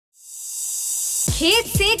खेत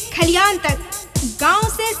से खलियान तक, गांव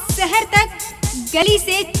से शहर तक, गली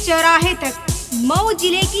से चौराहे तक, मऊ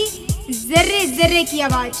जिले की जर्रे जर्रे की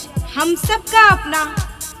आवाज, हम सबका अपना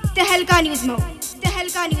तहलका न्यूज मऊ,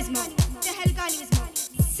 तहलका न्यूज मऊ, तहलका न्यूज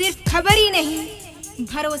मऊ। सिर्फ खबर ही नहीं,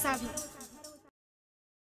 भरोसा भी।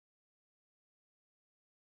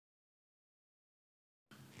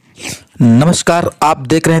 नमस्कार, आप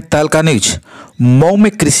देख रहे हैं तहलका न्यूज। मऊ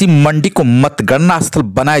में कृषि मंडी को मतगणना स्थल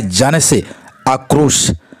बनाए जाने से आक्रोश।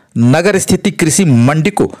 नगर स्थित कृषि मंडी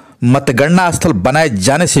को मतगणना स्थल बनाए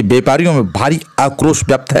जाने से व्यापारियों में भारी आक्रोश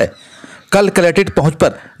व्यक्त है। कल कलेक्ट्रेट पहुंच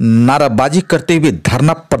पर नाराबाजी करते हुए,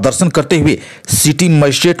 धरना प्रदर्शन करते हुए सिटी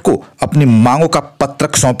मजिस्ट्रेट को अपनी मांगों का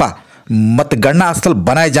पत्रक सौंपा। मतगणना स्थल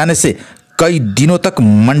बनाए जाने से कई दिनों तक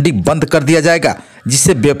मंडी बंद कर दिया जाएगा,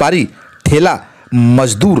 जिससे व्यापारी, ठेला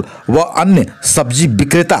मजदूर व अन्य सब्जी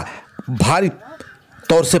विक्रेता भारी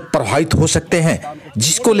तौर से प्रभावित हो सकते हैं,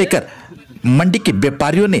 जिसको लेकर मंडी के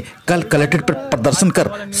व्यापारियों ने कल कलेक्ट्रेट पर प्रदर्शन कर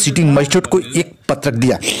सिटी मजिस्ट्रेट को एक पत्रक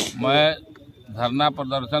दिया। मैं धरना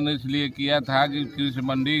प्रदर्शन इसलिए किया था कि कृषि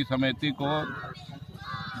मंडी समिति को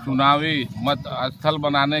चुनावी मत स्थल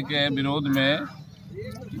बनाने के विरोध में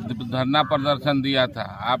धरना प्रदर्शन दिया था।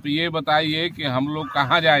 आप ये बताइए कि हम लोग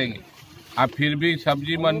कहाँ जाएंगे? आप फिर भी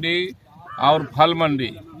सब्जी मंडी और फल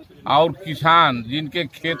मंडी और किसान जिनके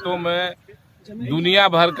खेतों में दुनिया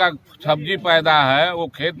भर का सब्जी पैदा है, वो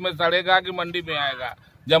खेत में सड़ेगा कि मंडी में आएगा?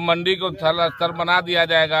 जब मंडी को स्थल बना दिया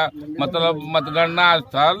जाएगा, मतलब मतगणना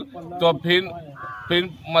स्थल, तो फिर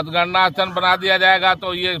मतगणना स्थल बना दिया जाएगा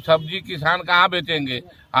तो ये सब्जी किसान कहाँ बेचेंगे?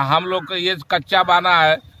 हम लोग का ये कच्चा बाना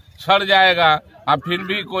है, सड़ जाएगा। और फिर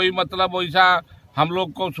भी कोई मतलब वैसा हम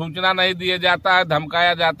लोग को सूचना नहीं दिया जाता है,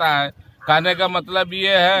 धमकाया जाता है। कहने का मतलब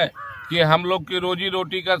ये है कि हम लोग की रोजी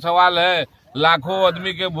रोटी का सवाल है, लाखों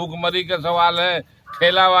आदमी के भूखमरी का सवाल है।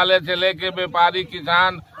 ठेला वाले से लेके व्यापारी,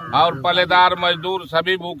 किसान और पलेदार मजदूर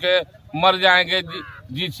सभी भूखे मर जाएंगे,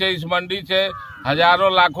 जिससे इस मंडी से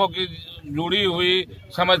हजारों लाखों की जुड़ी हुई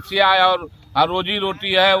समस्या और रोजी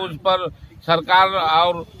रोटी है, उस पर सरकार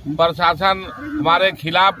और प्रशासन हमारे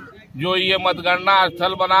खिलाफ जो ये मतगणना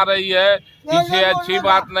स्थल बना रही है, इसे अच्छी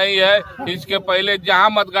बात नहीं है। इसके पहले जहाँ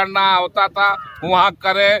मतगणना होता था वहाँ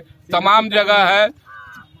करें। तमाम जगह है,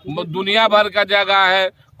 दुनिया भर का जगह है,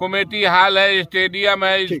 कमेटी हॉल है, स्टेडियम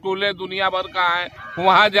है, स्कूलें दुनिया भर का है,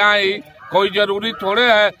 वहाँ जाए। कोई जरूरी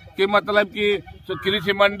थोड़े है कि मतलब कि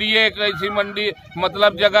कृषि मंडी एक ऐसी मंडी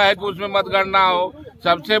मतलब जगह है कि उसमें मतगणना हो।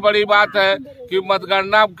 सबसे बड़ी बात है कि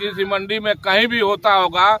मतगणना कृषि मंडी में कहीं भी होता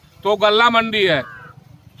होगा तो गल्ला मंडी है,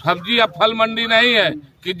 सब्जी या फल मंडी नहीं है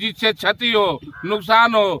कि जिससे क्षति हो,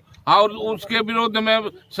 नुकसान हो और उसके विरोध में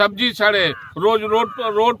सब्जी सड़े, रोज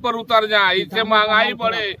रोड पर उतर जाए, इससे महंगाई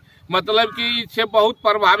बढ़े, मतलब कि इससे बहुत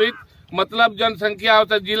प्रभावित मतलब जनसंख्या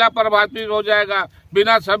होता है, जिला प्रभावित हो जाएगा।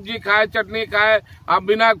 बिना सब्जी खाए, चटनी खाए, अब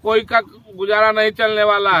बिना कोई का गुजारा नहीं चलने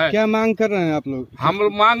वाला है। क्या मांग कर रहे हैं आप लोग? हम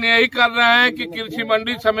मांग यही कर रहे हैं कि कृषि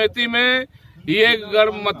मंडी समिति में ये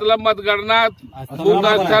मतलब मतगणना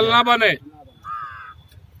स्थल न बने।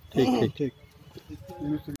 ठीक।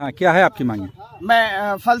 क्या है आपकी मांग?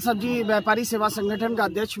 मैं फल सब्जी व्यापारी सेवा संगठन का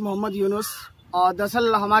अध्यक्ष मोहम्मद यूनुस, और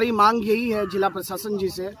दरअसल हमारी मांग यही है जिला प्रशासन जी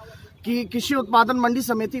से कि कृषि उत्पादन मंडी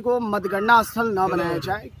समिति को मतगणना स्थल न बनाया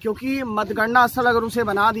जाए, क्योंकि मतगणना स्थल अगर उसे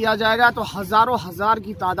बना दिया जाएगा तो हजारों हजार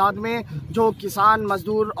की तादाद में जो किसान,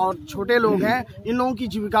 मजदूर और छोटे लोग हैं, इन लोगों की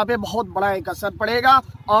जीविका पे बहुत बड़ा एक असर पड़ेगा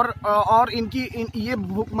और ये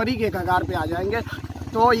भूखमरी के कगार पे आ जाएंगे।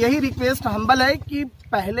 तो यही रिक्वेस्ट हम्बल है कि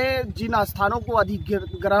पहले जिन स्थानों को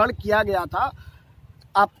अधिग्रहण किया गया था,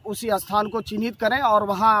 आप उसी स्थान को चिन्हित करें और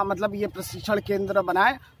वहाँ मतलब ये प्रशिक्षण केंद्र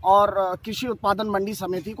बनाएं और कृषि उत्पादन मंडी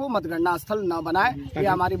समिति को मतगणना स्थल न बनाएं। ये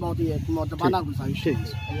हमारी बहुत ही एक मोहतबाना गुजारिश है।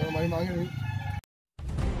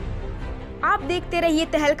 आप देखते रहिए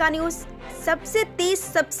तहलका न्यूज, सबसे तेज,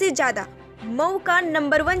 सबसे ज्यादा मऊ का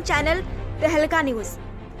नंबर 1 चैनल तहलका न्यूज।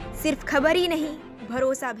 सिर्फ खबर ही नहीं,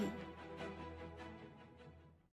 भरोसा भी।